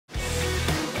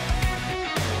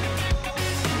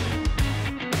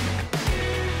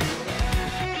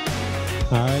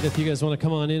All right, if you guys want to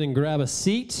come on in and grab a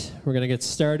seat, we're going to get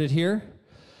started here.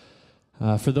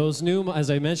 For those new,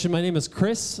 as I mentioned, my name is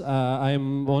Chris.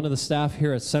 I'm one of the staff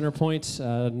here at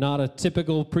Centerpoint. Not a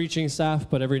typical preaching staff,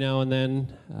 but every now and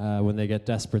then, when they get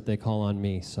desperate, they call on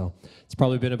me. So it's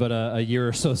probably been about a year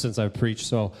or so since I've preached.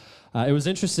 So it was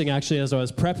interesting, actually, as I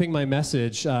was prepping my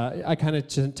message. I kind of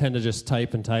tend to just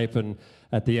type, and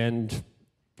at the end,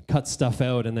 cut stuff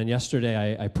out, and then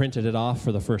yesterday I printed it off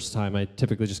for the first time. I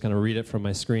typically just kind of read it from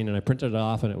my screen, and I printed it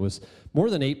off, and it was more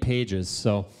than 8 pages.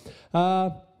 So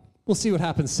we'll see what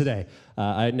happens today.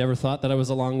 I never thought that I was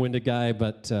a long-winded guy,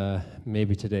 but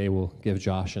maybe today we'll give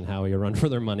Josh and Howie a run for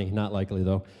their money. Not likely,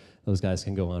 though. Those guys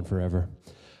can go on forever.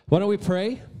 Why don't we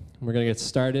pray? We're going to get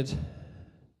started.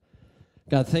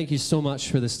 God, thank you so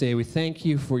much for this day. We thank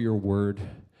you for your word.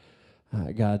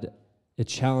 God, it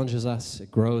challenges us,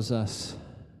 it grows us,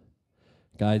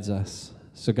 guides us.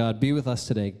 So God, be with us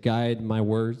today. Guide my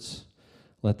words.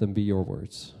 Let them be your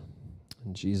words.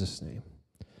 In Jesus' name.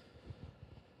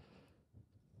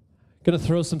 Going to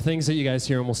throw some things at you guys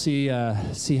here, and we'll see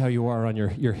how you are on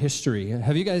your history.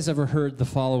 Have you guys ever heard the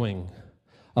following?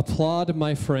 Applaud,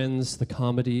 my friends, the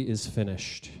comedy is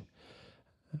finished.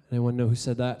 Anyone know who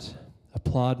said that?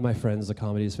 Applaud, my friends, the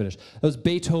comedy is finished. That was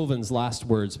Beethoven's last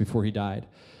words before he died.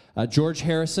 George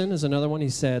Harrison is another one. He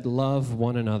said, love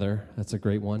one another. That's a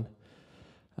great one.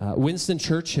 Winston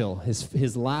Churchill,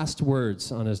 his last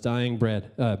words on his dying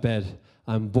bed,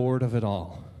 I'm bored of it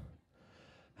all.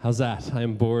 How's that?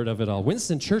 I'm bored of it all.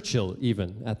 Winston Churchill,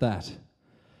 even, at that.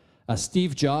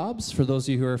 Steve Jobs, for those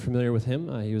of you who are familiar with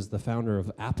him, he was the founder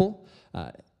of Apple.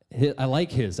 I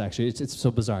like his, actually. It's so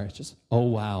bizarre. It's just, oh,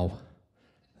 wow.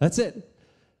 That's it.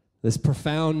 This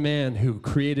profound man who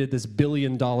created this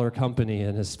billion-dollar company,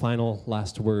 and his final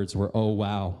last words were, oh,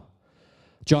 wow.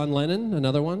 John Lennon,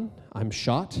 another one, I'm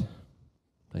shot.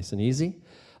 Nice and easy.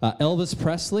 Elvis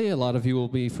Presley, a lot of you will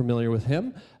be familiar with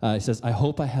him. He says, I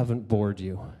hope I haven't bored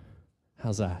you.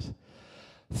 How's that?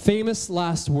 Famous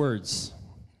last words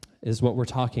is what we're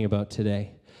talking about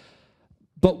today.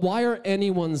 But why are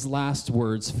anyone's last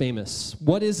words famous?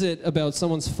 What is it about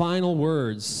someone's final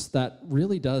words that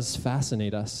really does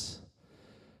fascinate us?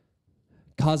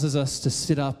 Causes us to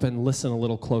sit up and listen a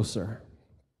little closer.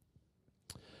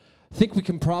 I think we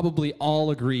can probably all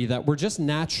agree that we're just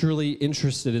naturally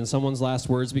interested in someone's last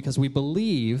words because we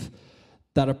believe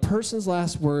that a person's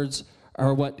last words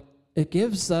are what it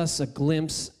gives us a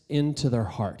glimpse into their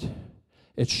heart.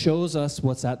 It shows us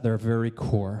what's at their very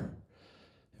core.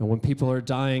 And when people are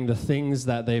dying, the things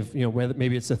that they've, whether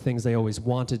maybe it's the things they always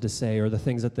wanted to say or the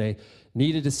things that they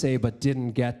needed to say but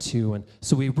didn't get to. And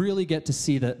so we really get to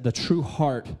see the true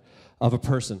heart of a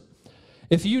person.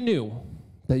 If you knew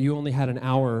that you only had an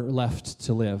hour left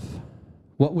to live,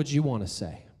 what would you want to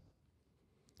say?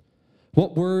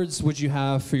 What words would you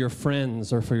have for your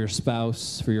friends or for your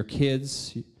spouse, for your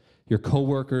kids, your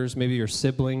coworkers, maybe your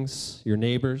siblings, your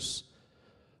neighbors?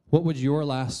 What would your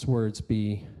last words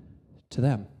be to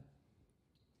them?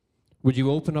 Would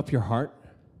you open up your heart?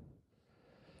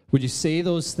 Would you say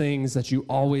those things that you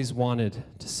always wanted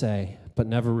to say but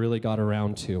never really got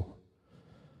around to?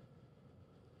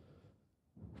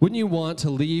 Wouldn't you want to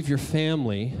leave your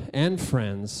family and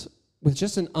friends with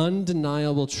just an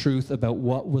undeniable truth about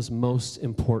what was most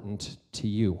important to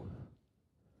you?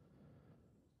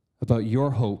 About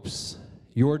your hopes,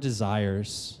 your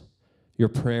desires, your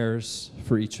prayers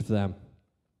for each of them.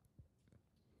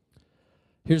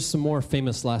 Here's some more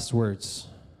famous last words.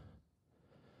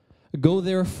 Go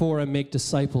therefore and make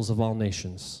disciples of all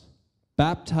nations,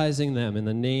 baptizing them in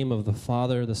the name of the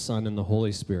Father, the Son, and the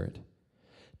Holy Spirit,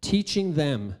 teaching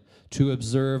them to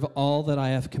observe all that I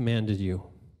have commanded you.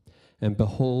 And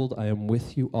behold, I am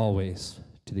with you always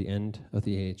to the end of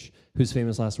the age. Whose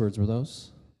famous last words were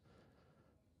those?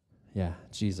 Yeah,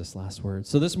 Jesus' last words.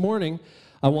 So this morning,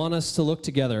 I want us to look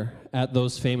together at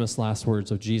those famous last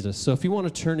words of Jesus. So if you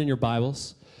want to turn in your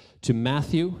Bibles to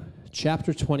Matthew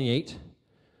chapter 28,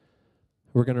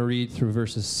 we're going to read through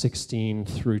verses 16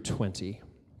 through 20.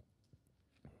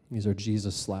 These are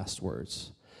Jesus' last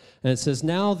words. And it says,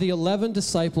 Now the 11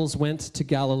 disciples went to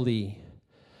Galilee,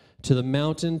 to the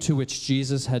mountain to which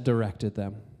Jesus had directed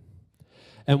them.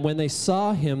 And when they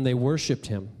saw him, they worshipped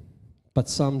him, but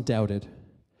some doubted.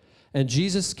 And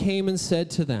Jesus came and said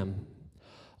to them,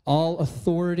 All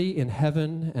authority in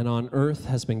heaven and on earth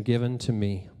has been given to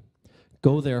me.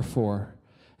 Go therefore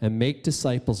and make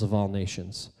disciples of all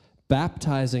nations,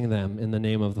 baptizing them in the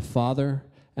name of the Father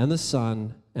and the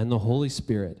Son and the Holy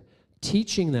Spirit,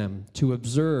 teaching them to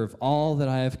observe all that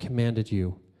I have commanded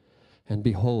you. And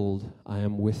behold, I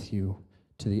am with you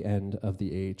to the end of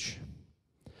the age.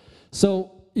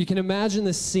 So you can imagine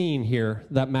this scene here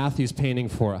that Matthew's painting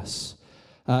for us.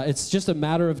 It's just a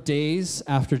matter of days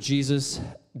after Jesus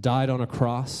died on a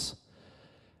cross.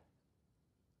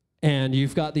 And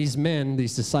you've got these men,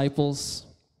 these disciples,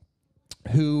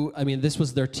 who, I mean, this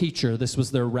was their teacher, this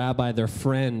was their rabbi, their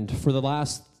friend for the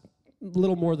last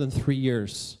little more than 3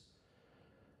 years.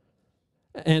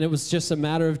 And it was just a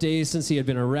matter of days since he had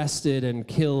been arrested and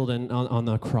killed and on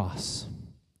the cross.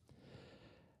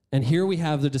 And here we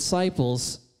have the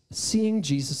disciples seeing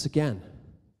Jesus again.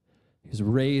 He was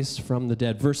raised from the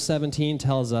dead. Verse 17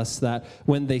 tells us that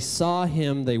when they saw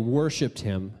him, they worshiped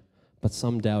him, but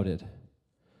some doubted.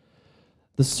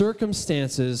 The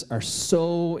circumstances are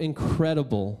so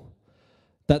incredible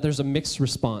that there's a mixed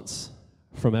response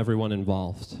from everyone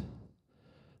involved.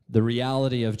 The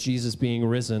reality of Jesus being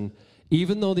risen,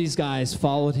 even though these guys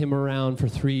followed him around for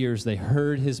 3 years, they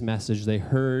heard his message, they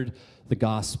heard the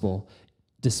gospel.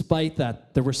 Despite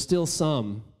that, there were still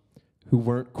some who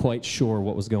weren't quite sure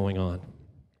what was going on.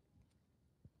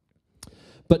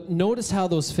 But notice how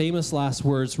those famous last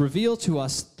words reveal to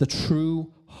us the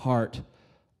true heart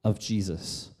of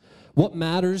Jesus. What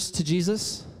matters to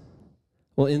Jesus?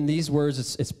 Well, in these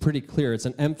words, it's pretty clear. It's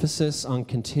an emphasis on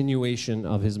continuation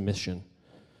of his mission.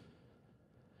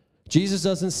 Jesus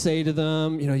doesn't say to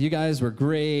them, you guys were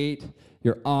great,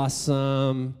 you're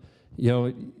awesome,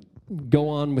 go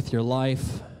on with your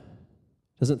life.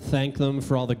 Doesn't thank them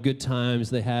for all the good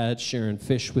times they had sharing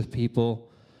fish with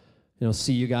people.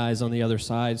 See you guys on the other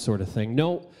side sort of thing.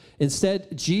 No,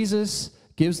 instead, Jesus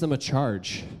gives them a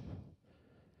charge,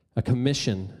 a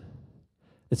commission.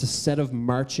 It's a set of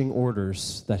marching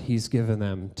orders that he's given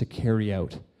them to carry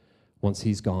out once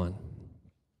he's gone.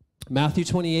 Matthew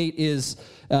 28 is,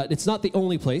 it's not the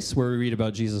only place where we read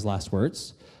about Jesus' last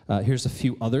words. Here's a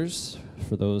few others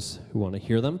for those who want to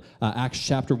hear them. Acts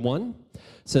chapter 1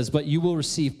 says, "But you will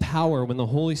receive power when the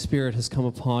Holy Spirit has come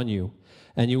upon you,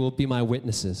 and you will be my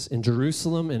witnesses in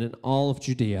Jerusalem and in all of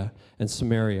Judea and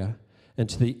Samaria and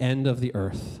to the end of the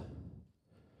earth."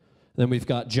 Then we've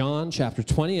got John chapter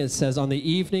 20. It says, "On the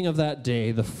evening of that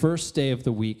day, the first day of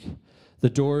the week, the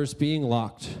doors being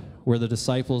locked where the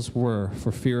disciples were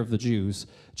for fear of the Jews,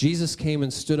 Jesus came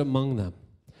and stood among them,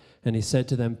 and he said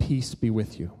to them, 'Peace be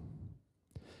with you.'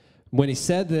 When he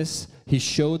said this, he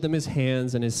showed them his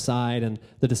hands and his side, and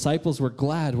the disciples were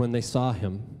glad when they saw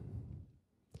him.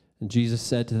 And Jesus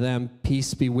said to them,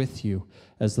 'Peace be with you.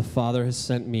 As the Father has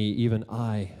sent me, even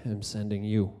I am sending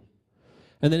you.'"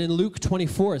 And then in Luke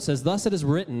 24, it says, "Thus it is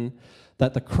written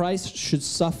that the Christ should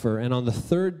suffer, and on the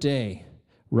third day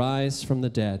rise from the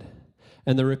dead,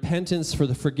 and the repentance for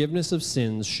the forgiveness of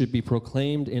sins should be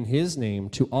proclaimed in his name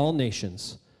to all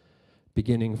nations,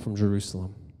 beginning from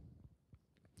Jerusalem."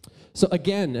 So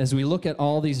again, as we look at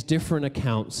all these different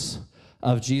accounts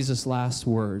of Jesus' last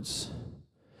words,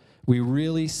 we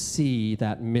really see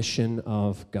that mission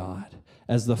of God.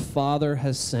 As the Father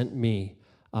has sent me,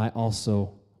 I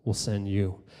also will send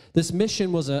you. This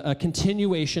mission was a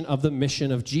continuation of the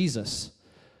mission of Jesus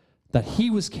that he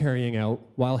was carrying out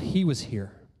while he was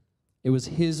here. It was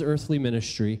his earthly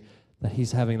ministry that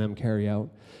he's having them carry out.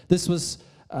 This was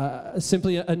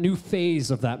simply a new phase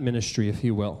of that ministry, if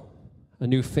you will. A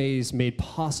new phase made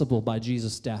possible by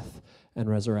Jesus' death and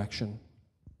resurrection.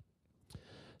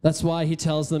 That's why he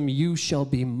tells them, "You shall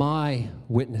be my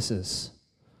witnesses."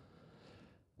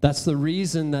 That's the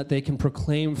reason that they can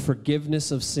proclaim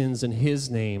forgiveness of sins in his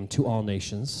name to all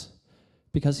nations,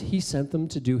 because he sent them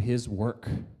to do his work.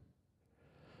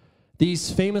 These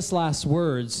famous last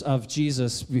words of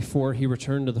Jesus before he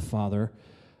returned to the Father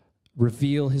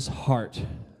reveal his heart.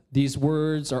 These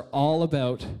words are all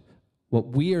about what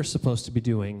we are supposed to be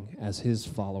doing as his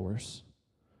followers.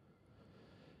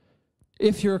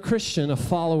 If you're a Christian, a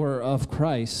follower of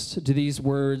Christ, do these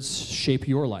words shape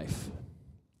your life?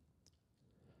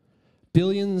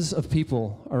 Billions of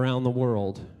people around the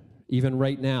world, even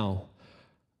right now,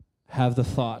 have the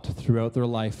thought throughout their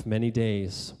life many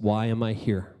days, why am I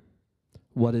here?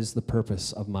 What is the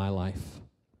purpose of my life?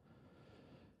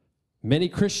 Many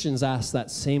Christians ask that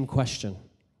same question.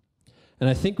 And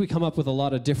I think we come up with a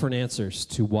lot of different answers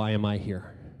to why am I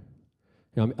here?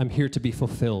 I'm here to be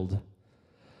fulfilled.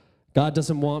 God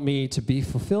doesn't want me to be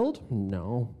fulfilled?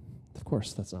 No, of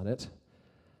course, that's not it.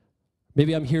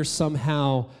 Maybe I'm here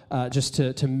somehow just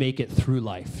to make it through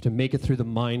life, to make it through the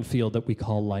minefield that we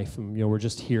call life. And, we're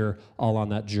just here all on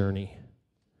that journey.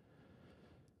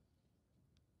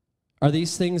 Are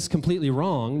these things completely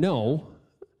wrong? No,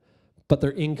 but they're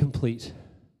incomplete.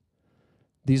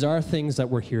 These are things that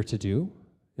we're here to do.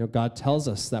 God tells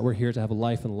us that we're here to have a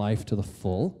life and life to the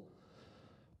full,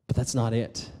 but that's not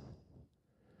it.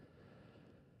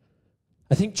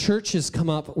 I think church has come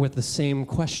up with the same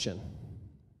question.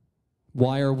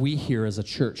 Why are we here as a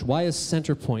church? Why is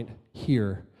Centerpoint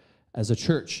here as a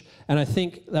church? And I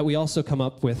think that we also come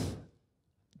up with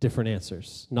different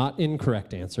answers. Not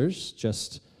incorrect answers,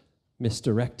 just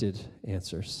misdirected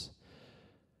answers.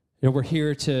 We're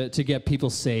here to get people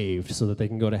saved so that they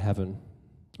can go to heaven.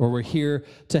 Or we're here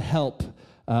to help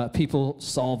people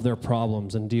solve their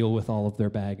problems and deal with all of their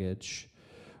baggage.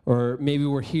 Or maybe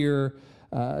we're here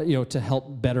to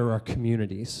help better our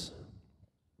communities.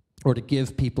 Or to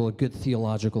give people a good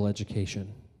theological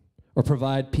education. Or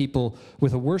provide people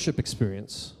with a worship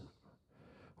experience.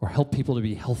 Or help people to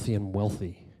be healthy and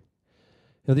wealthy.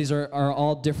 These are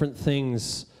all different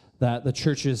things that the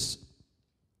churches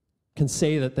can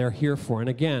say that they're here for. And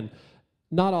again,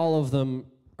 not all of them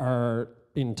are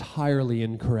entirely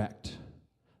incorrect.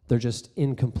 They're just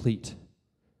incomplete.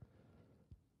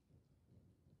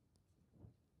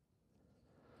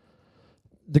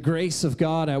 The grace of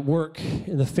God at work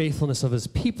in the faithfulness of his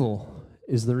people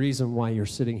is the reason why you're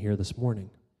sitting here this morning.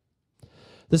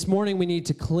 This morning we need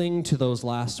to cling to those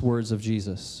last words of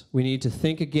Jesus. We need to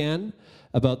think again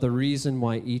about the reason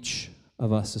why each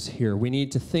of us is here. We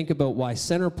need to think about why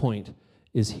Centerpoint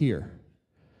is here.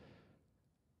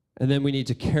 And then we need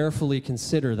to carefully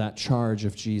consider that charge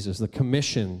of Jesus, the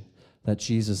commission that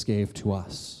Jesus gave to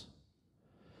us.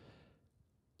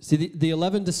 See, the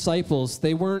 11 disciples,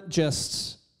 they weren't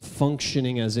just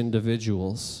functioning as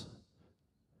individuals.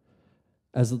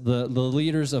 As the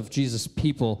leaders of Jesus'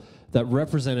 people that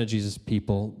represented Jesus'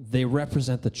 people, they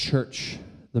represent the church,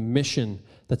 the mission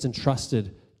that's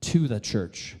entrusted to the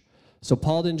church. So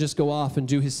Paul didn't just go off and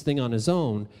do his thing on his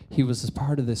own. He was as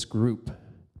part of this group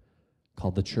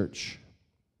called the church.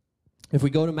 If we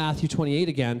go to Matthew 28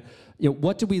 again,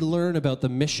 what do we learn about the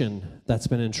mission that's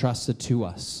been entrusted to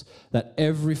us? That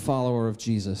every follower of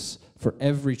Jesus, for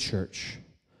every church,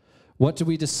 what do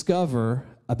we discover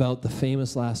about the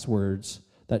famous last words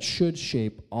that should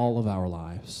shape all of our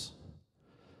lives?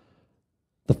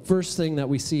 The first thing that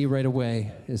we see right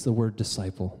away is the word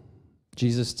disciple.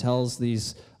 Jesus tells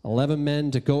these 11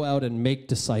 men to go out and make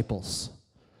disciples.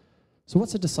 So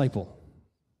what's a disciple?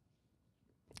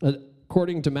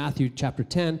 According to Matthew chapter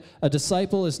 10, a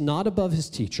disciple is not above his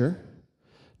teacher,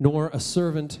 nor a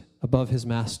servant above his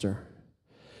master.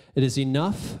 It is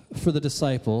enough for the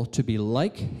disciple to be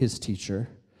like his teacher,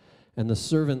 and the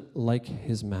servant like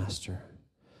his master.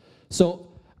 So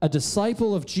a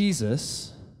disciple of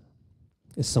Jesus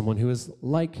is someone who is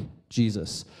like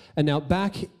Jesus. And now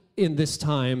back in this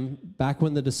time, back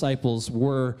when the disciples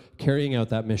were carrying out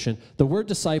that mission, the word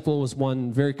disciple was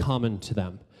one very common to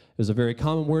them. It was a very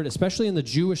common word, especially in the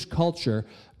Jewish culture,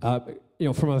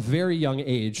 from a very young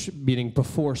age, meaning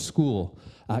before school.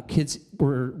 Kids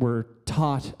were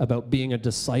taught about being a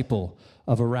disciple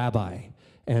of a rabbi,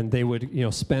 and they would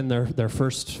spend their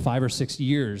first 5 or 6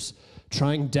 years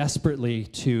trying desperately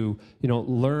to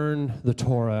learn the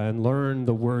Torah and learn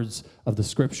the words of the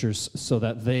scriptures so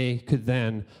that they could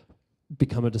then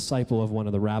become a disciple of one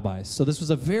of the rabbis. So this was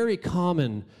a very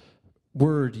common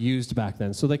word used back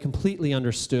then. So they completely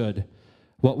understood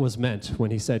what was meant when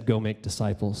he said, go make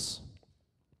disciples.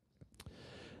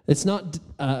 It's not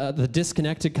the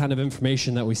disconnected kind of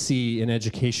information that we see in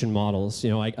education models.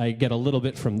 I get a little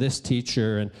bit from this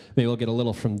teacher, and maybe I'll get a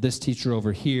little from this teacher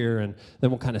over here, and then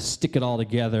we'll kind of stick it all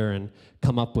together and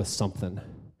come up with something.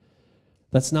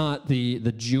 That's not the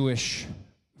Jewish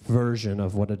version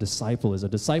of what a disciple is. A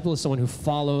disciple is someone who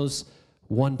follows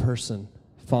one person,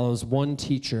 follows one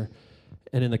teacher.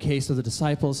 And in the case of the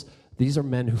disciples, these are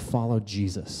men who followed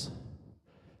Jesus.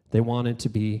 They wanted to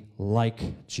be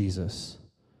like Jesus.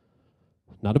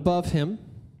 Not above him,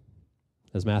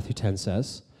 as Matthew 10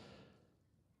 says.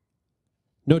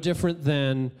 No different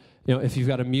than, if you've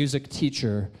got a music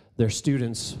teacher, their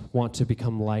students want to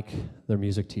become like their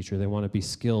music teacher. They want to be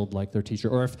skilled like their teacher.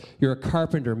 Or if you're a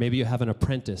carpenter, maybe you have an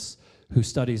apprentice who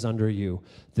studies under you.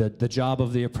 The job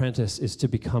of the apprentice is to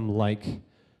become like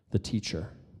the teacher.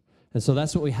 And so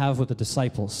that's what we have with the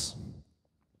disciples.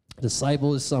 A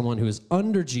disciple is someone who is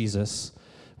under Jesus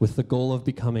with the goal of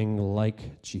becoming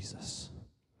like Jesus.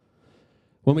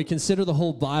 When we consider the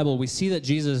whole Bible, we see that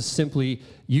Jesus is simply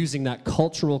using that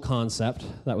cultural concept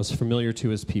that was familiar to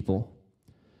his people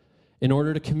in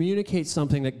order to communicate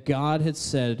something that God had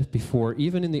said before,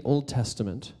 even in the Old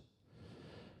Testament.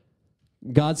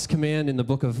 God's command in the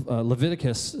book of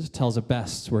Leviticus tells it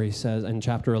best, where he says, in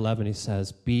chapter 11, he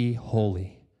says, "Be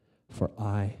holy, for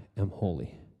I am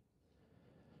holy."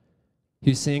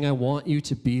 He's saying, I want you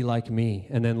to be like me.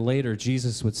 And then later,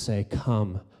 Jesus would say,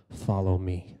 come, follow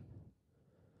me.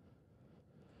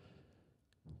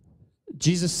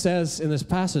 Jesus says in this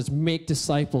passage, make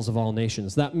disciples of all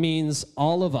nations. That means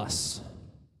all of us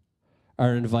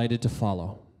are invited to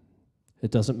follow. It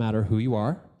doesn't matter who you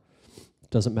are. It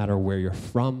doesn't matter where you're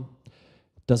from.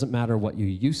 It doesn't matter what you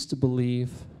used to believe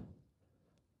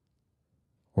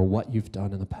or what you've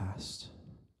done in the past.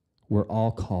 We're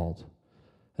all called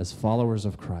as followers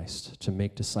of Christ to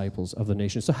make disciples of the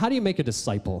nations. So how do you make a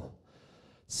disciple?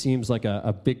 Seems like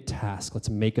a big task. Let's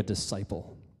make a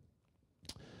disciple.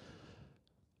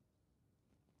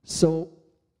 So,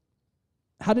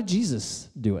 how did Jesus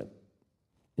do it?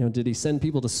 Did he send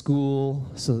people to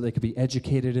school so that they could be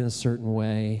educated in a certain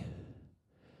way?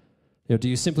 Do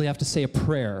you simply have to say a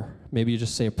prayer? Maybe you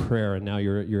just say a prayer and now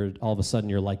you're all of a sudden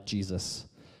you're like Jesus.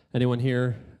 Anyone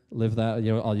here live that?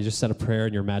 You just said a prayer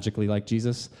and you're magically like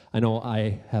Jesus? I know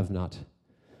I have not.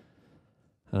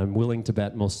 And I'm willing to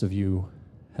bet most of you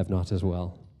have not as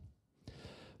well.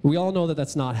 We all know that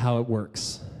that's not how it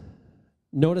works.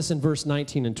 Notice in verse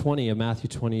 19 and 20 of Matthew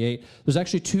 28, there's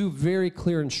actually two very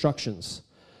clear instructions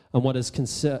on what is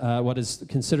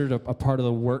considered a part of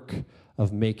the work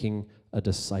of making a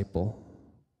disciple.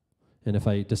 And if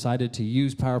I decided to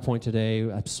use PowerPoint today,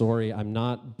 I'm sorry, I'm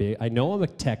not big. I know I'm a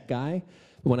tech guy,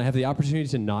 but when I have the opportunity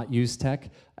to not use tech,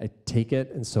 I take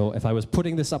it. And so if I was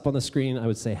putting this up on the screen, I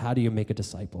would say, how do you make a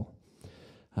disciple?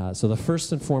 So the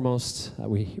first and foremost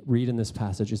we read in this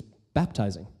passage is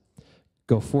baptizing.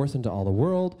 Go forth into all the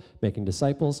world, making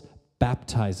disciples,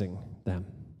 baptizing them.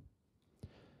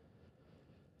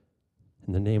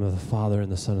 In the name of the Father,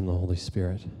 and the Son, and the Holy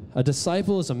Spirit. A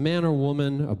disciple is a man or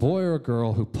woman, a boy or a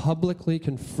girl, who publicly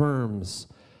confirms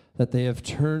that they have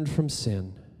turned from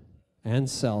sin and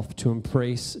self to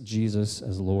embrace Jesus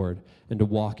as Lord and to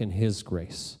walk in his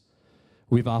grace.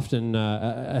 We've often,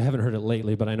 I haven't heard it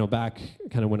lately, but I know back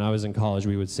kind of when I was in college,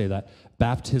 we would say that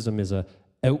baptism is an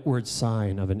outward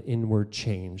sign of an inward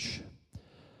change.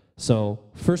 So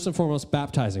first and foremost,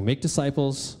 baptizing. Make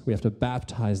disciples, we have to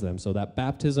baptize them. So that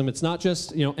baptism, it's not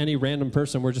just any random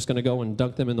person, we're just going to go and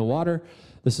dunk them in the water.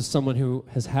 This is someone who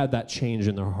has had that change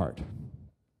in their heart.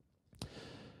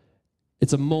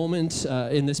 It's a moment,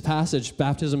 in this passage,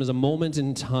 baptism is a moment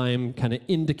in time kind of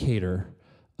indicator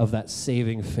of that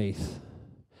saving faith.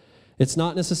 It's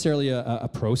not necessarily a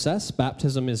process.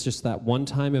 Baptism is just that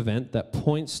one-time event that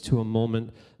points to a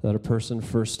moment that a person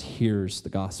first hears the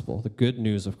gospel, the good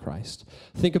news of Christ.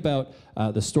 Think about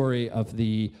the story of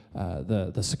the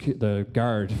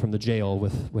guard from the jail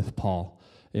with Paul.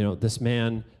 This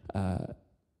man,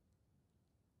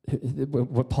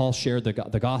 what Paul shared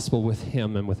the gospel with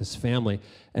him and with his family,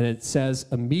 and it says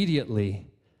immediately,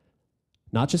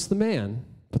 not just the man,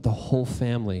 but the whole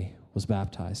family was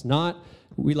baptized. Not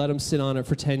we let him sit on it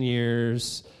for 10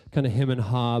 years, kind of him and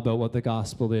ha about what the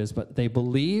gospel is, but they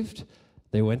believed,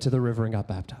 they went to the river and got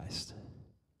baptized.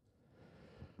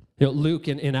 Luke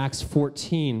in Acts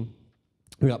 14,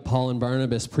 we got Paul and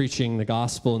Barnabas preaching the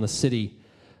gospel in the city,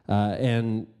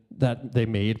 and that they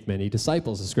made many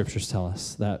disciples, the scriptures tell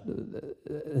us.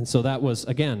 And so that was,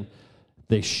 again,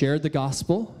 they shared the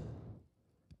gospel,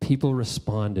 people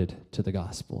responded to the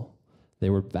gospel. They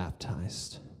were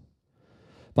baptized.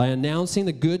 By announcing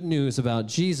the good news about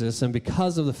Jesus, and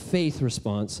because of the faith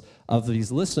response of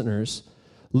these listeners,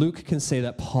 Luke can say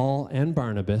that Paul and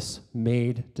Barnabas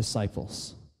made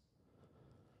disciples.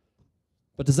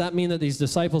 But does that mean that these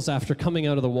disciples, after coming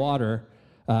out of the water,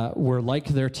 were like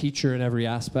their teacher in every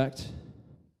aspect?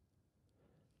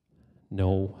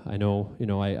 No, I know,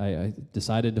 I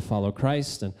decided to follow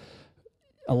Christ, and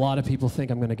a lot of people think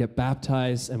I'm going to get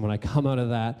baptized, and when I come out of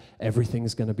that,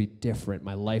 everything's going to be different.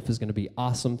 My life is going to be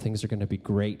awesome. Things are going to be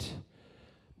great.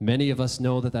 Many of us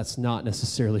know that that's not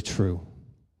necessarily true.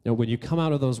 When you come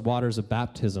out of those waters of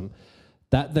baptism,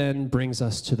 that then brings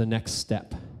us to the next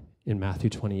step in Matthew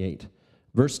 28.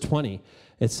 Verse 20,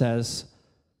 it says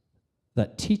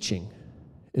that teaching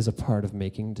is a part of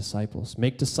making disciples.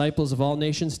 Make disciples of all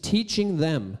nations, teaching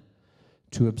them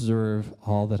to observe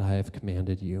all that I have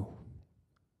commanded you.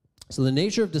 So the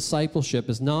nature of discipleship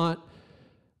is not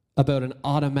about an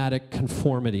automatic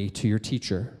conformity to your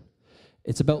teacher.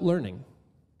 It's about learning.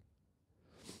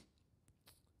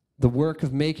 The work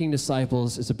of making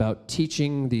disciples is about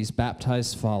teaching these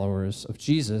baptized followers of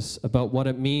Jesus about what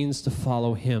it means to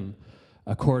follow him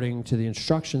according to the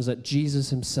instructions that Jesus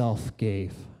himself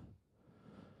gave.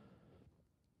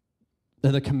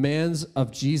 And the commands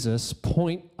of Jesus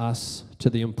point us to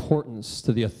the importance,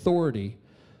 to the authority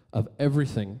of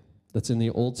everything that's in the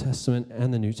Old Testament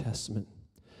and the New Testament.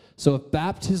 So if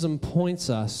baptism points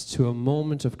us to a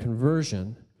moment of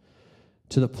conversion,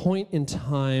 to the point in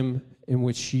time in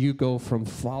which you go from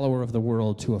follower of the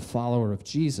world to a follower of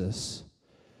Jesus,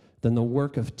 then the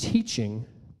work of teaching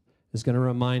is going to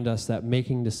remind us that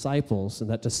making disciples and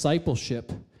that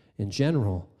discipleship in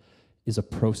general is a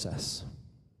process.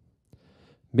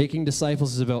 Making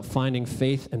disciples is about finding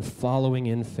faith and following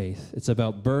in faith. It's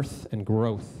about birth and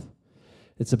growth.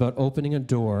 It's about opening a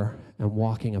door and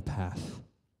walking a path.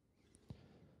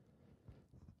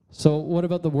 So what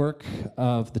about the work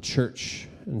of the church,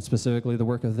 and specifically the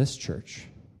work of this church?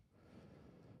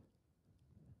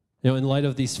 In light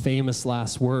of these famous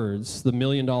last words, the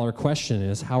million-dollar question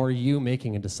is, how are you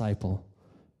making a disciple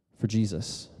for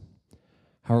Jesus?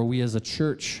 How are we as a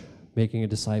church making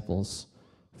disciples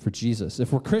for Jesus?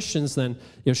 If we're Christians, then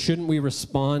shouldn't we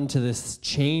respond to this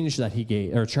change that he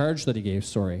gave, or charge that he gave,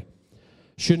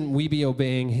 Shouldn't we be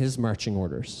obeying his marching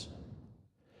orders?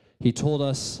 He told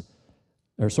his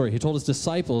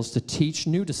disciples to teach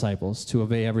new disciples to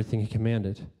obey everything he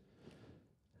commanded.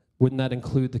 Wouldn't that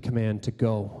include the command to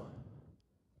go?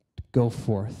 To go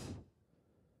forth.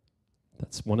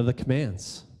 That's one of the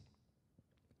commands.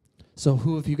 So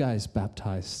who have you guys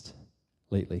baptized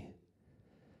lately?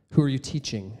 Who are you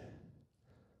teaching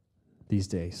these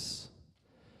days?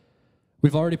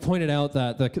 We've already pointed out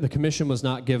that the commission was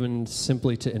not given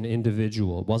simply to an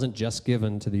individual. It wasn't just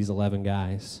given to these 11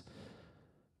 guys.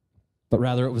 But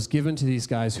rather it was given to these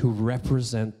guys who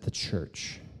represent the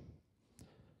church.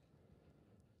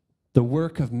 The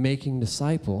work of making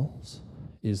disciples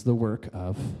is the work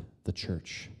of the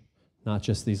church. Not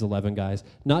just these 11 guys.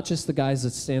 Not just the guys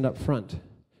that stand up front.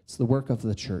 It's the work of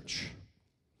the church.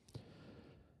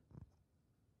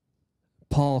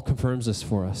 Paul confirms this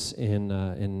for us in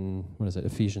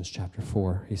Ephesians chapter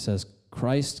 4. He says,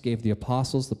 Christ gave the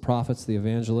apostles, the prophets, the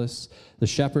evangelists, the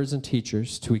shepherds and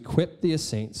teachers to equip the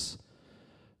saints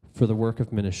for the work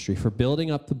of ministry, for building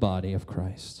up the body of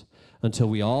Christ, until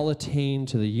we all attain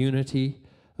to the unity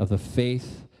of the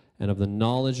faith and of the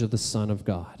knowledge of the Son of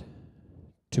God,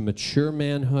 to mature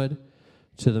manhood,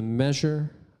 to the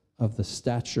measure of the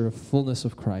stature of fullness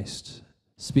of Christ,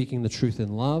 speaking the truth in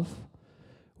love.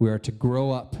 We are to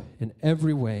grow up in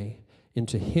every way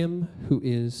into him who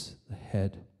is the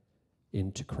head,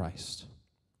 into Christ.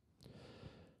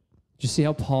 Do you see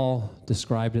how Paul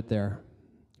described it there?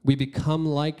 We become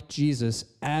like Jesus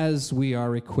as we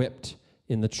are equipped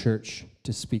in the church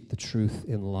to speak the truth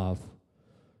in love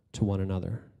to one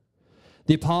another.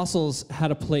 The apostles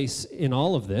had a place in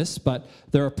all of this, but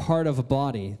they're a part of a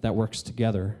body that works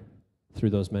together through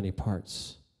those many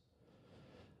parts.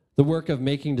 The work of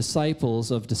making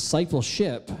disciples, of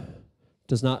discipleship,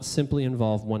 does not simply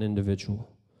involve one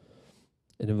individual.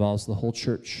 It involves the whole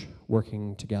church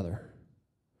working together.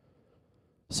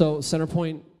 So,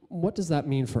 Centerpoint, what does that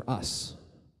mean for us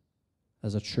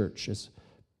as a church, as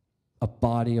a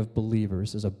body of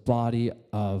believers, as a body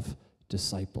of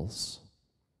disciples?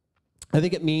 I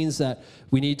think it means that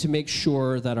we need to make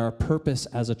sure that our purpose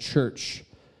as a church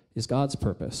is God's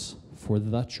purpose for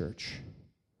the church.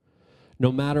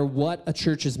 No matter what a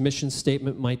church's mission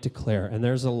statement might declare, and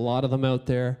there's a lot of them out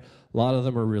there, a lot of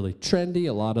them are really trendy,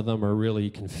 a lot of them are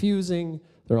really confusing,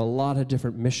 there are a lot of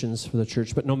different missions for the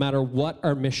church, but no matter what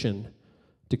our mission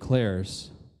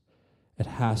declares, it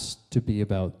has to be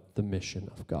about the mission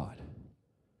of God.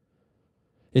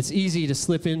 It's easy to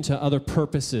slip into other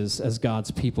purposes as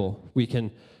God's people. We can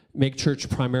make church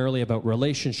primarily about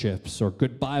relationships or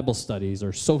good Bible studies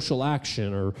or social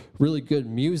action or really good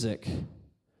music.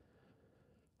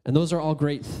 And those are all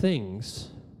great things,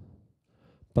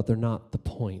 but they're not the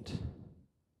point.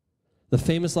 The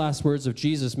famous last words of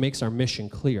Jesus makes our mission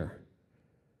clear.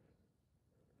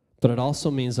 But it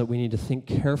also means that we need to think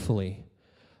carefully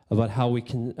about how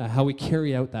we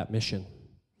carry out that mission.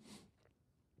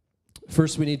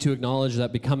 First, we need to acknowledge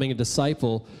that becoming a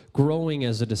disciple, growing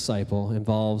as a disciple,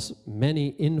 involves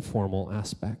many informal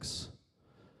aspects.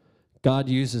 God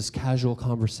uses casual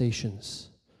conversations,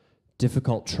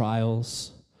 difficult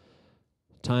trials,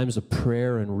 times of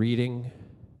prayer and reading,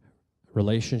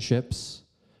 relationships,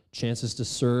 chances to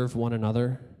serve one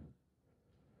another,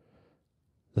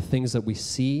 the things that we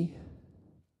see,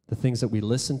 the things that we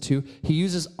listen to. He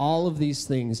uses all of these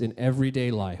things in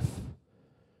everyday life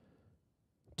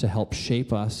to help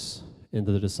shape us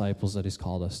into the disciples that he's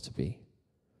called us to be.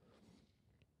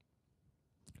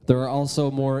 There are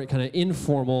also more kind of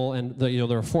informal and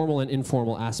there are formal and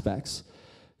informal aspects.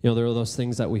 There are those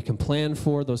things that we can plan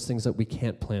for, those things that we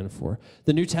can't plan for.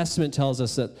 The New Testament tells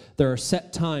us that there are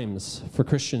set times for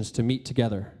Christians to meet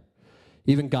together,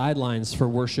 even guidelines for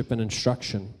worship and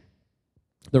instruction.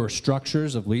 There were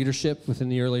structures of leadership within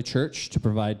the early church to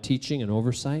provide teaching and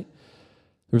oversight.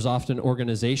 There was often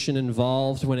organization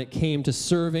involved when it came to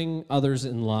serving others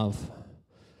in love.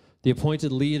 The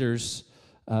appointed leaders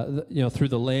through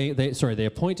the laying, they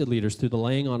appointed leaders through the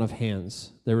laying on of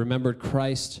hands. They remembered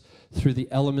Christ through the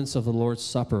elements of the Lord's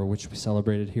Supper, which we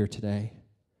celebrated here today.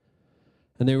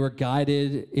 And they were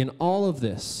guided in all of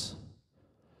this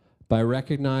by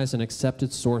recognized and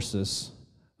accepted sources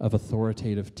of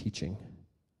authoritative teaching.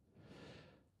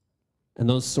 And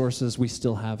those sources we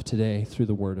still have today through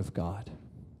the Word of God.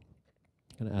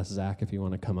 I'm going to ask Zach if you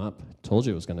want to come up. Told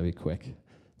you it was going to be quick.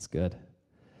 It's good.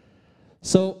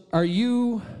 So, are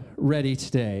you ready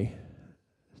today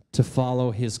to follow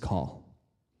his call?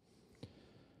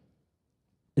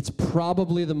 It's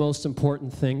probably the most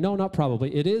important thing. No, not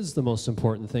probably. It is the most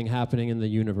important thing happening in the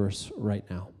universe right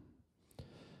now.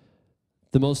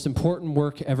 The most important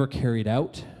work ever carried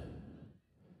out.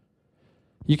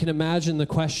 You can imagine the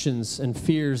questions and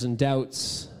fears and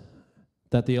doubts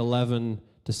that the 11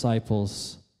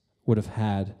 disciples would have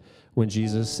had when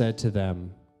Jesus said to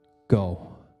them, "Go."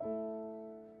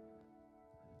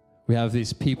 We have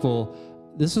these people.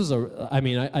 This is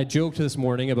I joked this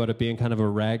morning about it being kind of a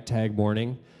ragtag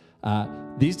morning.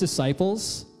 These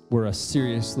disciples were a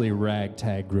seriously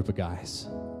ragtag group of guys.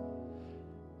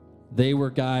 They were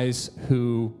guys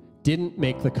who didn't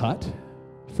make the cut,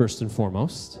 first and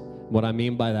foremost. What I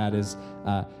mean by that is,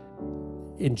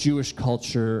 in Jewish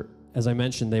culture, as I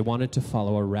mentioned, they wanted to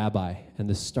follow a rabbi, and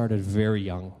this started very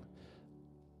young.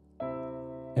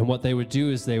 And what they would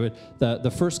do is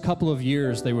the first couple of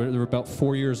years, they were about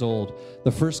 4 years old.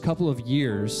 The first couple of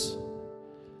years,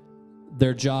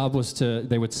 their job was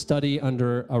they would study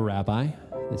under a rabbi,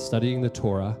 studying the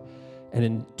Torah, and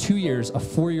in 2 years, a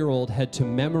 4-year-old had to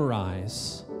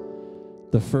memorize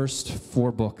the first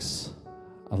 4 books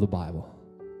of the Bible.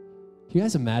 Can you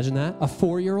guys imagine that? A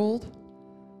 4-year-old?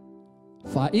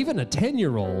 Even a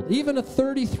 10-year-old, even a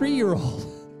 33-year-old.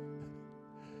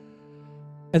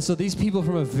 And so these people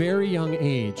from a very young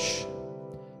age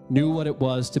knew what it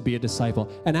was to be a disciple.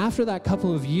 And after that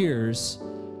couple of years,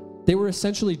 they were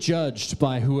essentially judged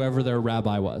by whoever their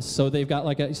rabbi was. So they've got,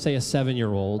 say, a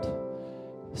 7-year-old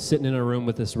sitting in a room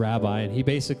with this rabbi, and he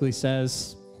basically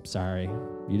says, "Sorry,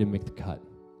 you didn't make the cut.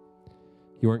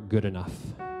 You weren't good enough.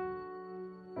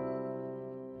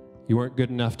 You weren't good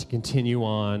enough to continue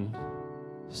on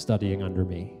studying under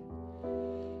me."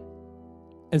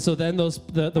 And so then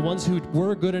the ones who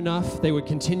were good enough, they would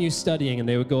continue studying, and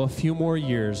they would go a few more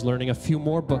years, learning a few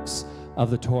more books of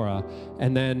the Torah,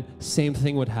 and then same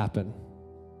thing would happen.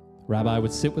 Rabbi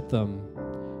would sit with them.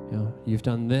 You've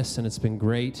done this, and it's been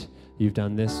great. You've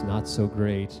done this, not so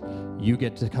great. You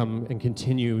get to come and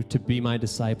continue to be my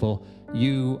disciple.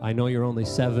 I know you're only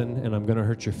 7, and I'm going to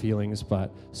hurt your feelings,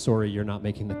 but sorry, you're not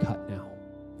making the cut now.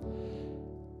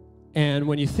 And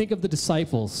when you think of the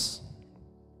disciples,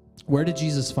 where did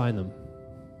Jesus find them?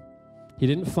 He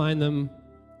didn't find them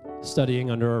studying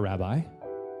under a rabbi.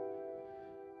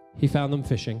 He found them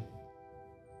fishing,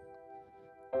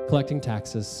 collecting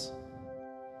taxes,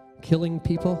 killing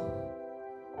people.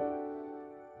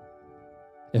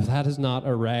 If that is not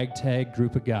a ragtag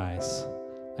group of guys,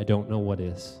 I don't know what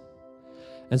is.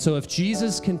 And so if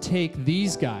Jesus can take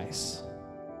these guys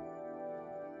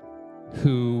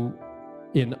who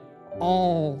in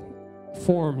all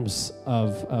forms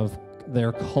of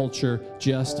their culture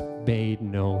just made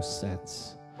no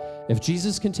sense. If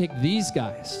Jesus can take these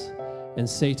guys and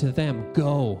say to them,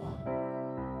 "Go.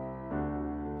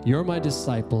 You're my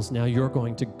disciples. Now you're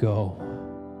going to go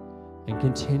and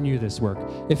continue this work."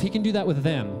 If he can do that with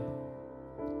them,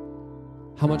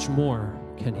 how much more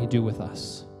can he do with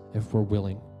us if we're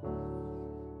willing?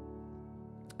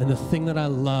 And the thing that I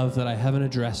love that I haven't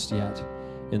addressed yet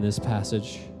in this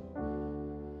passage,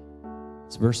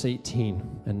 it's verse 18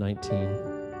 and 19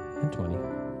 and 20.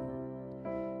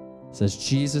 It says,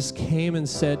 Jesus came and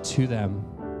said to them,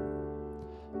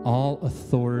 "All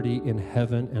authority in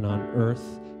heaven and on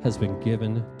earth has been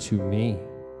given to me.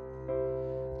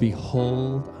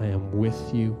 Behold, I am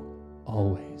with you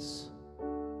always."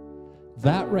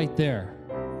 That right there,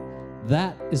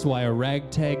 that is why a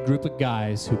ragtag group of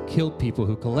guys who kill people,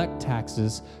 who collect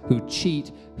taxes, who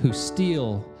cheat, who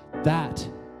steal, that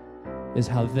is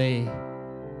how they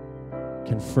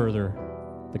can further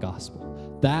the gospel.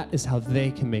 That is how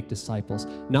they can make disciples.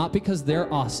 Not because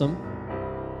they're awesome,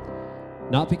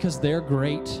 not because they're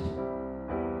great.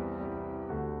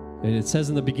 And it says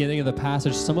in the beginning of the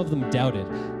passage, some of them doubted.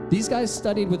 These guys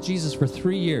studied with Jesus for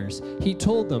 3 years. He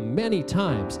told them many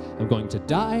times, "I'm going to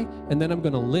die, and then I'm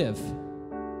going to live."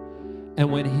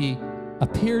 And when he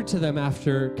appeared to them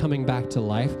after coming back to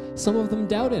life, some of them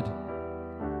doubted.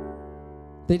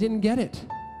 They didn't get it.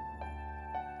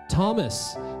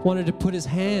 Thomas wanted to put his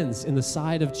hands in the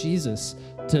side of Jesus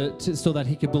so that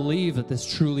he could believe that this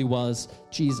truly was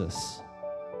Jesus.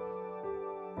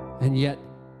 And yet,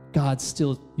 God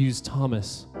still used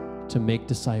Thomas to make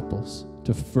disciples,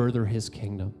 to further his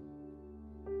kingdom.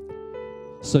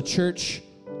 So church,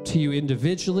 to you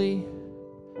individually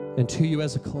and to you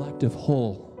as a collective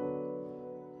whole,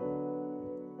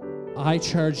 I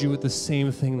charge you with the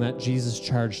same thing that Jesus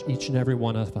charged each and every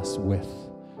one of us with,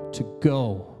 to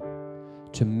go,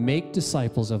 to make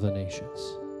disciples of the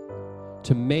nations,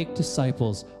 to make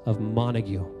disciples of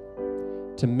Montague,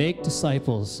 to make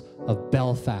disciples of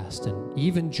Belfast and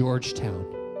even Georgetown.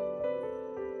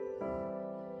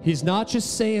 He's not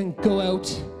just saying go out,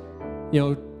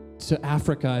 to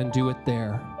Africa and do it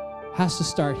there. Has to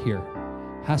start here.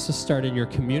 Has to start in your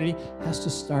community. Has to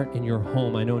start in your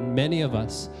home. I know many of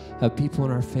us have people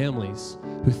in our families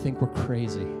who think we're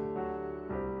crazy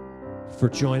for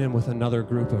joining with another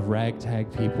group of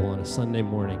ragtag people on a Sunday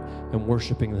morning and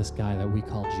worshiping this guy that we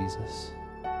call Jesus.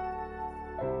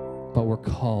 But we're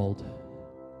called,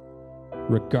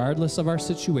 regardless of our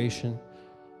situation,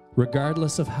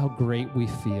 regardless of how great we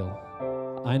feel.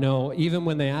 I know even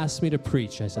when they asked me to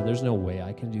preach, I said, there's no way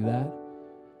I can do that.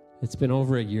 It's been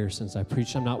over a year since I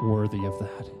preached. I'm not worthy of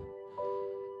that.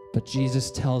 But Jesus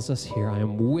tells us here, I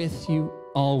am with you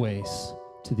always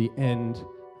to the end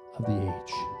of the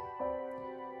age.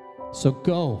 So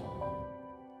go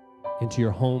into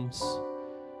your homes,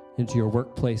 into your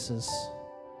workplaces,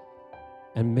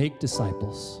 and make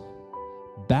disciples,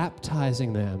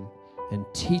 baptizing them and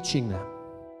teaching them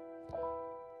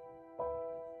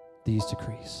these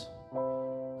decrees.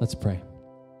 Let's pray.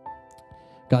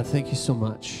 God, thank you so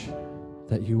much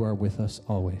that you are with us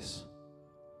always.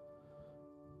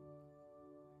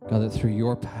 God, that through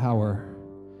your power,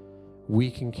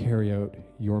 we can carry out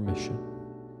your mission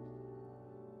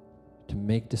to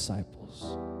make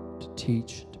disciples, to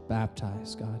teach, to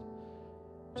baptize, God,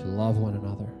 to love one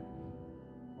another.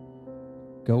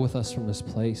 Go with us from this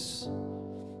place.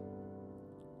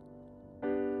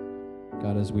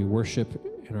 God, as we worship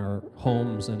in our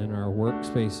homes and in our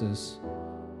workspaces,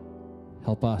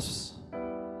 help us,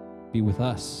 be with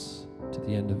us to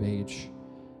the end of age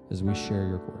as we share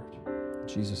your word. In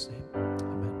Jesus' name,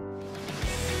 amen.